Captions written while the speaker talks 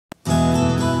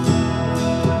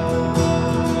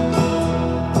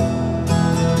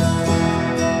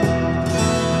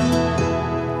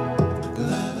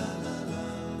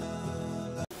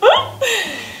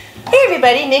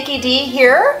everybody, Nikki D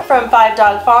here from 5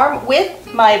 Dog Farm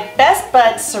with my best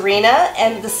bud Serena,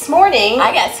 and this morning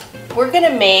hi guys, we're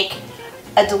gonna make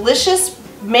a delicious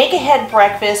make-ahead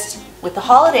breakfast with the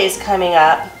holidays coming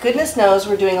up. Goodness knows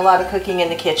we're doing a lot of cooking in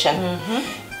the kitchen.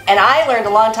 And I learned a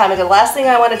long time ago, the last thing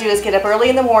I want to do is get up early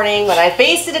in the morning when I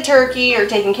basted a turkey or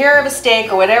taking care of a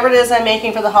steak or whatever it is I'm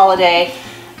making for the holiday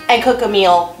and cook a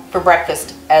meal for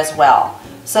breakfast as well.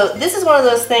 So this is one of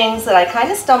those things that I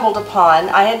kind of stumbled upon.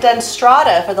 I had done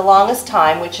strata for the longest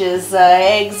time, which is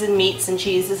eggs and meats and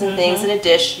cheeses and things in a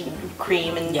dish, and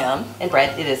cream and, and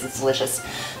bread. It's delicious.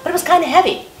 But it was kind of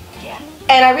heavy. Yeah.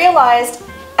 And I realized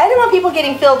I didn't want people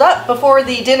getting filled up before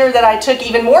the dinner that I took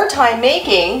even more time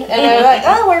making. And they're like,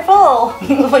 oh, we're full.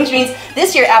 Which means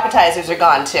this year appetizers are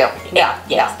gone too. No,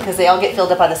 because they all get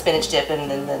filled up on the spinach dip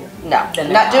and then no.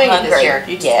 I'm not doing it this year.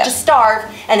 You just starve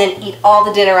and then eat all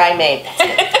the dinner I made.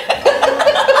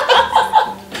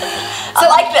 I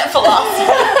like that philosophy.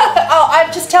 Oh, I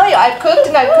just tell you, I've cooked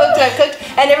and I've cooked and I've cooked,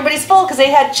 and everybody's full because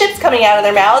they had chips coming out of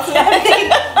their mouths, and I'm thinking,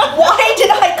 why did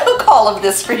I cook all of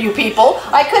this for you people?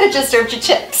 I could have just served you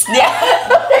chips. Yeah,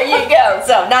 there you go.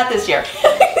 So, not this year.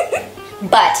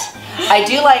 But I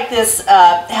do like this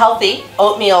healthy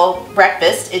oatmeal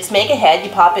breakfast. It's make ahead.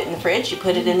 You pop it in the fridge, you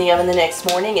put it in the oven the next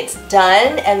morning, it's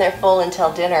done, and they're full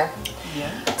until dinner. Yeah.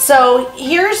 So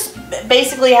here's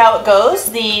basically how it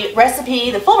goes. The recipe,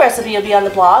 the full recipe will be on the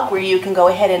blog where you can go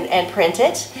ahead and print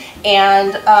it.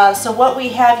 And so what we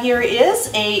have here is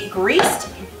a greased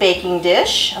baking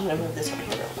dish. I'm going to move this over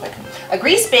here real quick. A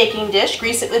greased baking dish,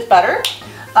 grease it with butter.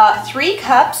 3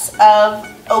 cups of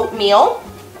oatmeal.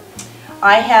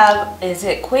 I have, is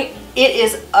it quick? It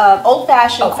is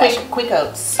old-fashioned quick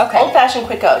oats. Okay. Old-fashioned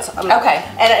quick oats. Okay.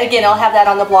 And again, I'll have that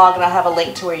on the blog, and I'll have a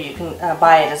link to where you can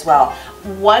buy it as well.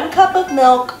 1 cup of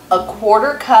milk, a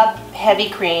 1/4 cup heavy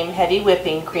cream, heavy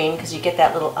whipping cream, because you get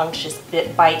that little unctuous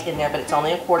bite in there, but it's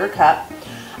only a 1/4 cup.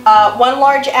 1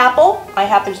 large apple. I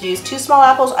happen to use 2 small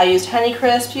apples. I used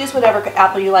Honeycrisp. Use whatever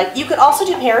apple you like. You could also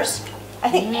do pears. I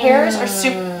think pears are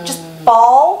super, just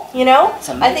fall, you know?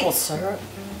 Some maple syrup.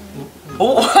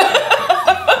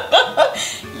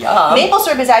 Yum. Maple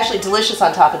syrup is actually delicious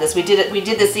on top of this. We did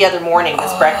this the other morning,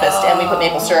 this breakfast, and we put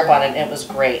maple syrup on it, and it was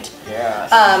great.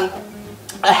 Yes.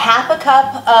 1/2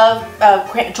 cup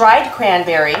of dried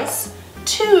cranberries,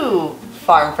 2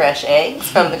 farm fresh eggs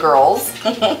from the girls,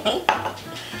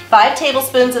 5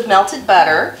 tablespoons of melted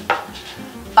butter,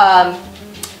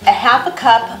 1/2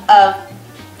 cup of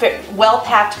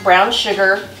well-packed brown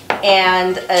sugar,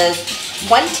 and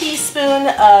 1 teaspoon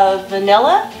of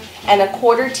vanilla, and a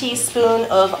 1/4 teaspoon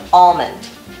of almond.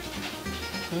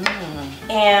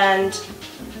 And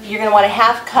you're going to want a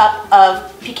 1/2 cup of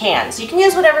pecans. You can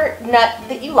use whatever nut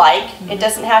that you like. It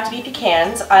doesn't have to be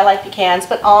pecans. I like pecans,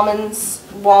 but almonds,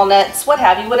 walnuts, what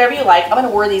have you, whatever you like. I'm going to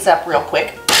whir these up real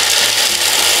quick.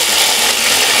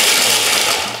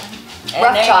 And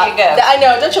rough there chop. You go. I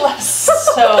know, don't you love?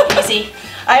 So easy.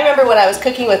 I remember when I was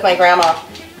cooking with my grandma,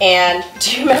 and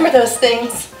do you remember those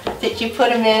things that you put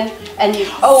them in and you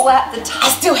slap the top? I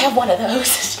still have one of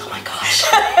those. Oh my gosh.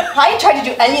 I tried to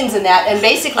do onions in that, and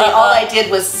basically all I did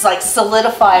was like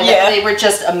solidify them. They were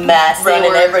just a mess. Running they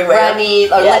were everywhere. Runny,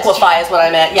 or liquefy is what I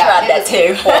meant. Yeah, tried that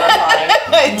too. Horrifying.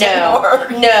 It didn't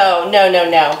work.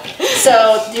 No. So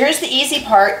here's the easy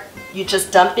part. You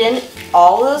just dump in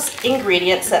all those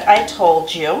ingredients that I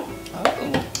told you. Oh.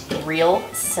 Real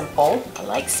simple. I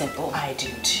like simple. I do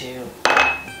too.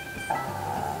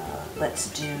 Let's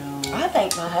do... I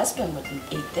think my husband would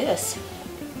eat this.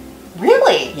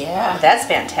 Really? Yeah. That's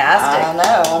fantastic. I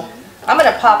know. I'm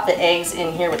going to pop the eggs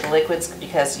in here with the liquids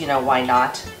because, you know, why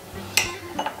not?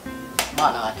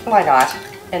 Why not? Why not?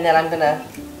 And then I'm going to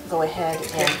go ahead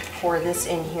and pour this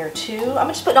in here too. I'm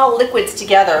just putting all the liquids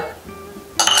together.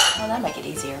 Well, that'll make it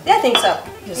easier. Yeah, I think so.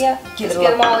 Just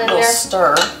get them all in there.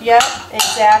 Stir. Yep,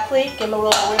 exactly. Give them a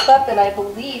little whip up, and I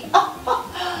believe...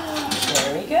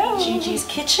 There we go. Gigi's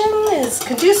kitchen is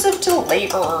conducive to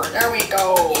labor. There we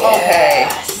go.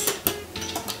 Yes. Okay.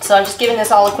 So I'm just giving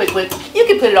this all a quick whip. You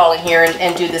can put it all in here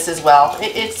and do this as well.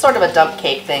 It's sort of a dump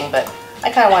cake thing, but I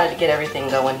kind of wanted to get everything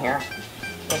going here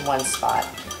in one spot.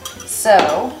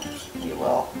 So we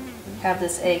will have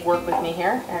this egg work with me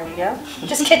here. There we go.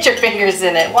 Just get your fingers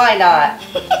in it. Why not?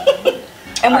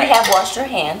 And we have washed our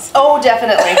hands. Oh,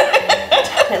 definitely.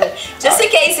 Definitely. Just in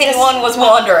case anyone was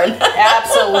wondering.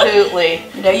 Absolutely.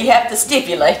 You know, you have to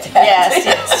stipulate that.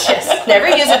 Yes. Never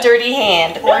use a dirty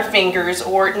hand or fingers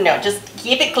or, no, just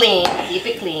keep it clean. Keep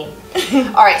it clean.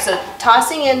 All right, so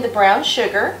tossing in the brown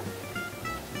sugar.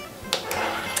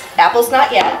 Apples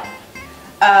not yet.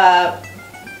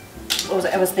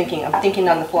 I was thinking, I'm thinking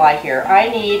on the fly here. I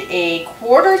need a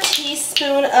 1/4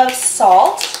 teaspoon of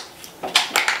salt.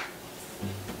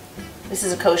 This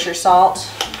is a kosher salt,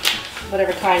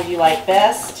 whatever kind you like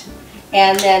best.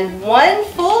 And then 1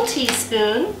 full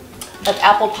teaspoon of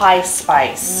apple pie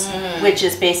spice, which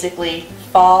is basically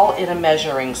fall in a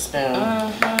measuring spoon.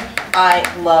 I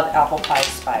love apple pie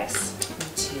spice. Me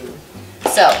too.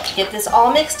 So get this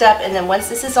all mixed up, and then once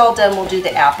this is all done, we'll do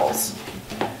the apples.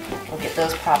 We'll get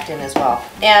those popped in as well.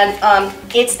 And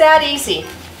it's that easy.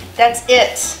 That's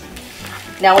it.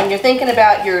 Now when you're thinking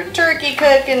about your turkey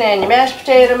cooking and your mashed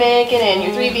potato making and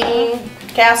your 3-bean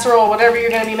casserole, whatever you're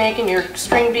going to be making, your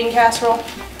string bean casserole,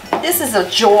 this is a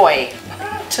joy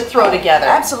to throw together.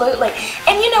 Absolutely.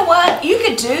 And you know what? You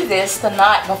could do this the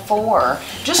night before,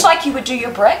 just like you would do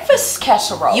your breakfast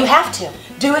casserole. You have to.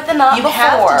 Do it the night before. You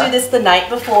have to do this the night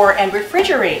before and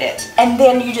refrigerate it. And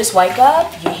then you just wake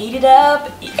up, you heat it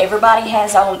up, everybody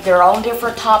has their own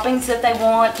different toppings that they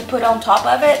want to put on top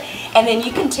of it, and then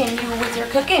you continue with your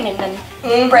cooking, and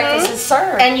then breakfast is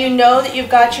served. And you know that you've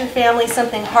got your family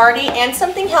something hearty and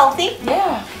something healthy.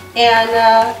 Yeah.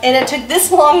 And it took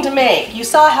this long to make. You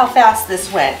saw how fast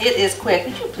this went. It is quick.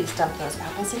 Would you please dump those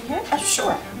apples in here? Oh,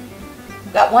 sure.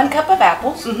 Got 1 cup of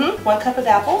apples. 1 cup of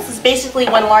apples. It's basically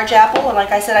 1 large apple, and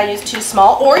like I said, I used 2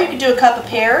 small. Or you could do a cup of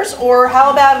pears, or how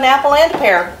about an apple and a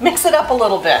pear? Mix it up a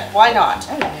little bit. Why not?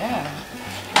 Oh, yeah.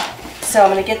 So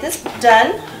I'm going to get this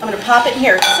done. I'm going to pop it in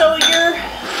here. So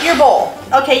your bowl.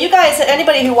 Okay, you guys,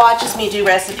 anybody who watches me do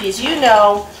recipes, you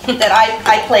know that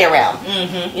I play around.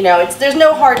 You know, there's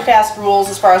no hard, fast rules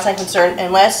as far as I'm concerned,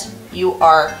 unless you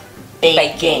are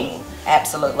baking.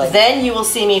 Absolutely. Then you will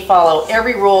see me follow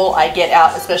every rule. I get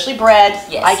out, especially bread.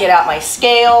 Yes. I get out my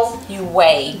scale. You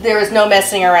weigh. There is no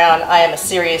messing around. I am a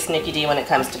serious Nikki D when it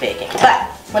comes to baking. But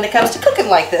when it comes to cooking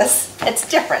like this, it's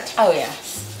different. Oh, yeah.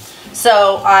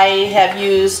 So I have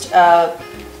used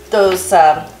those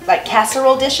like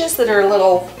casserole dishes that are a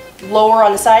little lower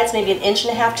on the sides, maybe 1.5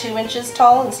 inches, 2 inches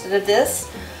tall instead of this.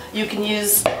 You can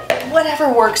use whatever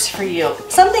works for you.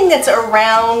 Something that's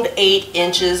around 8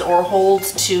 inches or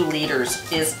holds 2 liters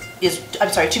I'm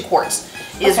sorry, 2 quarts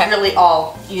is really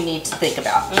all you need to think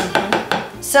about.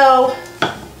 So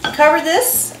cover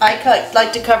this. I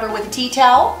like to cover with a tea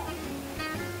towel.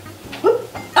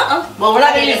 Well, we're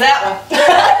not going to use that one.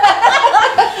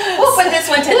 We'll put this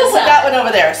one to the We'll put side. that one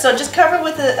over there. So just cover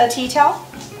with a tea towel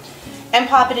and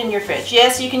pop it in your fridge.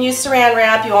 Yes, you can use saran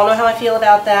wrap. You all know how I feel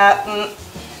about that.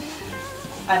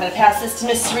 I'm going to pass this to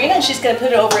Miss Serena, and she's going to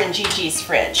put it over in Gigi's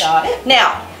fridge. Got it.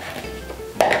 Now,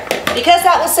 because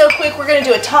that was so quick, we're going to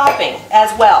do a topping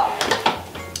as well.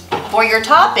 For your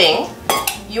topping,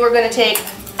 you are going to take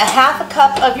 1/2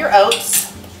 cup of your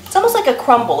oats. It's almost like a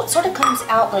crumble. It sort of comes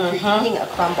out like you're eating a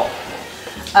crumble.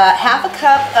 1/2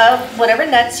 cup of whatever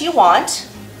nuts you want.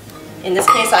 In this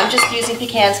case, I'm just using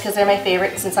pecans because they're my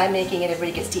favorite. Since I'm making it,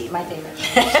 everybody gets to eat my favorite.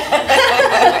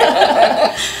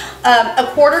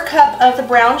 1/4 cup of the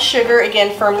brown sugar,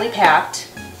 again firmly packed.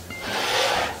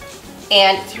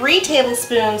 And 3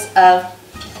 tablespoons of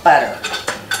butter.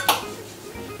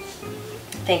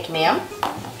 Thank you, ma'am.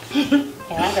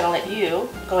 And I'm going to let you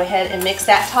go ahead and mix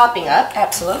that topping up.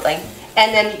 Absolutely.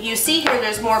 And then you see here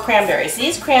there's more cranberries.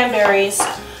 These cranberries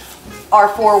are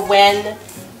for when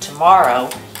tomorrow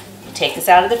you take this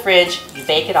out of the fridge, you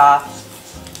bake it off.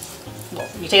 Well,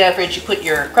 you take it out of the fridge, you put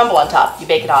your crumble on top, you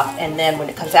bake it off, and then when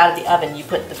it comes out of the oven, you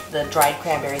put the dried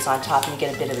cranberries on top and you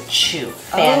get a bit of a chew.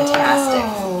 Fantastic.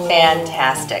 Oh.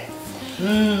 Fantastic.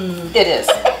 It is.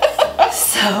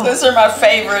 So Those are my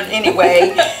favorite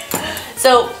anyway.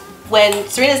 So when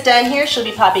Serena's done here, she'll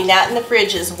be popping that in the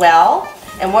fridge as well.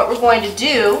 And what we're going to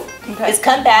do is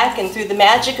come back, and through the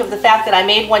magic of the fact that I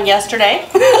made one yesterday,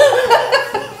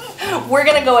 we're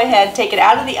going to go ahead, take it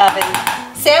out of the oven,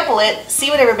 sample it, see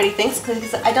what everybody thinks,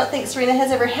 because I don't think Serena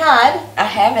has ever had I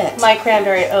haven't. my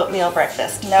cranberry oatmeal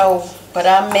breakfast. No, but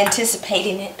I'm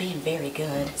anticipating it being very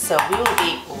good. So we will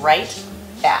be right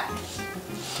back.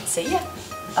 See ya.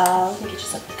 Let me get you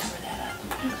something to cover that up.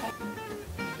 Okay.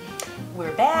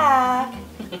 We're back,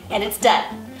 and it's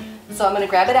done. So I'm going to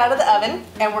grab it out of the oven,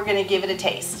 and we're going to give it a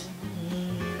taste.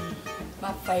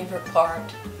 My favorite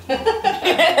part.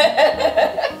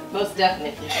 Most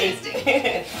definitely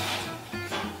tasting.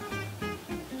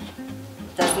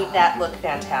 Doesn't that look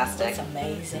fantastic? That's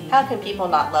amazing. How can people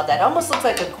not love that? It almost looks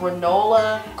like a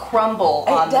granola crumble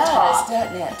on the top. It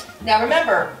does, doesn't it? Now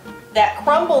remember, that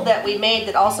crumble that we made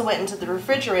that also went into the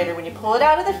refrigerator, when you pull it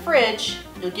out of the fridge,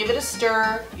 you'll give it a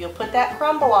stir, you'll put that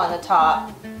crumble on the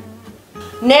top.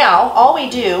 Now, all we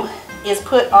do is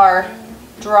put our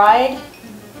dried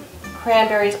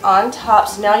cranberries on top.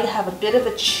 So now you have a bit of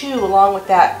a chew along with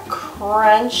that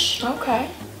crunch. Okay.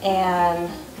 And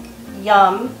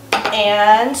yum.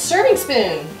 And serving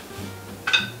spoon.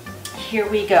 Here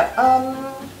we go.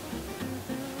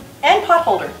 And pot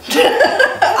holder.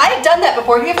 I've done that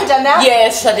before. Have you ever done that?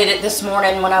 Yes, I did it this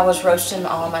morning when I was roasting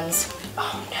almonds.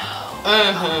 Oh no.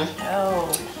 Mm-hmm. Oh no.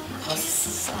 I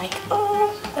was like,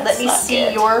 oh, Let me see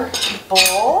good. your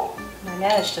bowl. I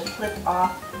managed to flip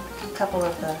off a couple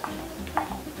of the.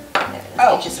 Let's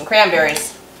get you some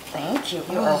cranberries. Thank you.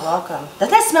 You are welcome.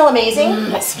 Doesn't that smell amazing?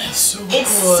 It smells so good.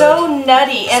 It's so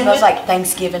nutty. It smells like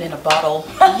Thanksgiving in a bottle.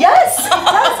 Yes, it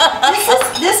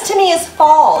does. This to me is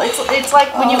fall. It's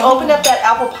like when you open up that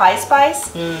apple pie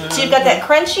spice. So you've got that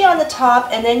crunchy on the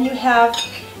top, and then you have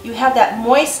that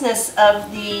moistness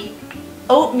of the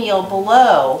oatmeal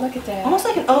below. Look at that. Almost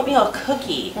like an oatmeal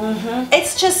cookie.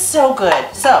 It's just so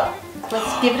good. So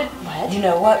let's give it a what? You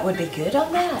know what would be good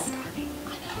on that?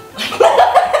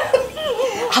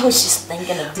 I was just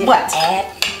thinking of add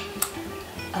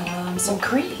some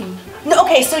cream. No,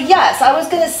 okay, so yes, I was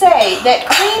going to say that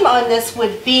cream on this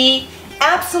would be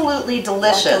absolutely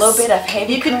delicious. Like a little bit of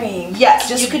heavy cream. Yes,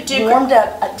 just you could do warmed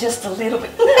up just a little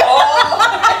bit.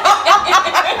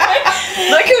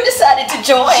 Look who decided to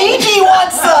join. Gigi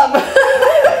wants some.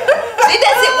 She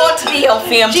doesn't want to be on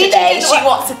film today. She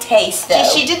wants to taste though.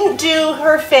 She didn't do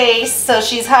her face, so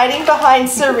she's hiding behind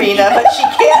Serena, but she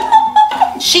can't.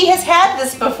 She has had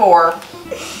this before.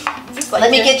 Like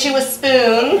Let me get you a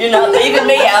spoon. You're not leaving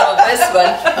me out of this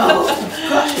one. Oh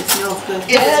gosh, it smells good.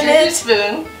 It's your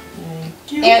spoon.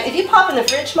 And if you pop in the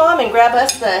fridge, Mom, and grab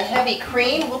us the heavy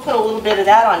cream, we'll put a little bit of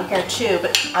that on here too.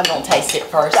 But I'm gonna taste it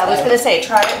first. I was gonna say,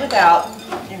 try it without.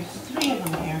 There's 3 of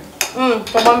them here.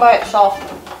 The one by itself.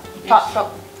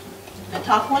 Top. The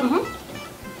top one?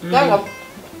 There you go.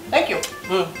 Thank you.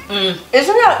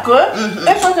 Isn't that good?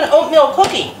 It's like an oatmeal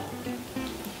cookie.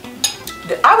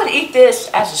 I would eat this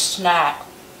as a snack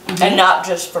and not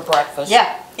just for breakfast.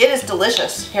 Yeah, it is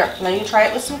delicious. Here, now you try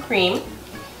it with some cream.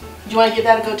 Do you want to give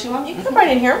that a go to, Mom? You can come right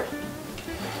in here.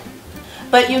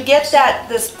 But you get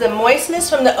the moistness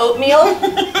from the oatmeal.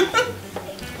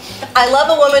 I love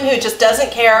a woman who just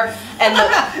doesn't care, and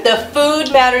the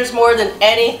food matters more than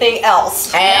anything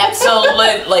else.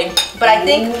 Absolutely. But I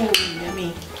think,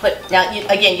 Yummy. but now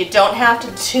again, you don't have to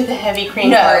do the heavy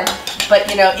cream part. But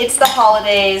you know, it's the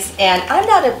holidays, and I'm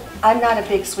not a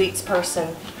big sweets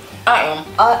person. I am.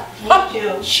 Me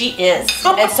too. She is,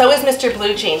 and so is Mr.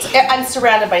 Blue Jeans. I'm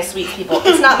surrounded by sweet people.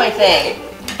 It's not my thing.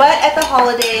 But at the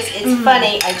holidays, it's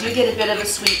funny. I do get a bit of a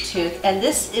sweet tooth, and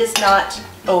this is not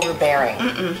overbearing.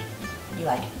 You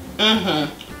like it?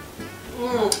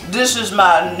 This is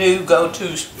my new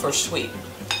go-to for sweet.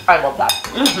 I love that.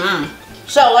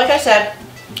 So, like I said,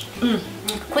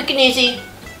 quick and easy,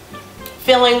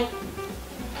 filling.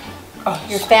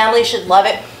 Your family should love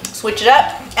it. Switch it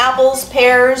up. Apples,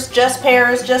 pears, just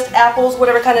apples,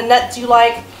 whatever kind of nuts you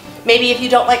like. Maybe if you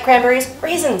don't like cranberries,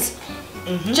 raisins.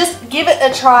 Just give it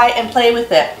a try and play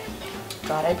with it.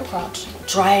 Dried apricots.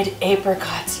 Dried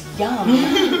apricots, yum.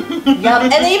 Yum.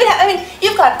 And they even have, I mean,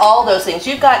 you've got all those things.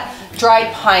 You've got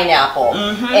dried pineapple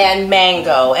and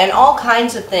mango and all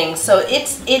kinds of things. So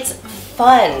it's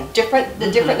fun. The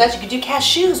different nuts. You could do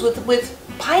cashews with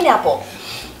pineapple.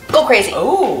 Go crazy.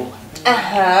 Ooh. And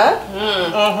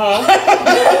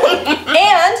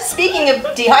speaking of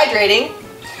dehydrating,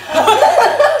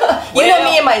 you know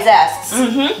me and my zests.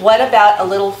 What about a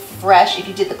little fresh, if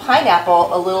you did the pineapple,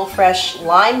 a little fresh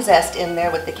lime zest in there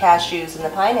with the cashews and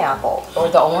the pineapple? Or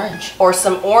the orange. Or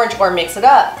some orange, or mix it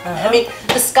up. I mean,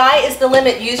 the sky is the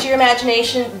limit. Use your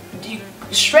imagination.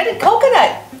 Shredded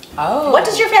coconut. Oh. What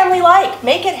does your family like?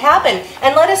 Make it happen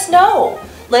and let us know.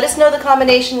 Let us know the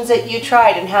combinations that you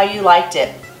tried and how you liked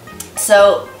it.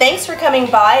 So thanks for coming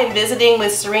by and visiting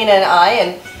with Serena and I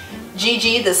and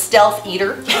Gigi, the stealth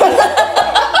eater.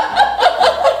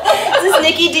 This is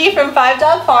Nikki D from 5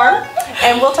 Dog Farm,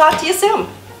 and we'll talk to you soon.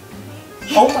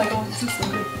 Oh my God, this is so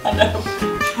good. I know.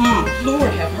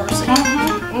 Lord have mercy.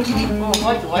 Oh, I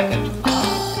like it.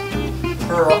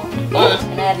 Girl.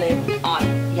 An ad lib.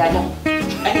 Yeah, I know.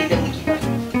 I think that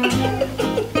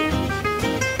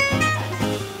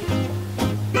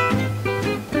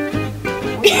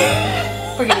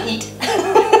we're gonna eat.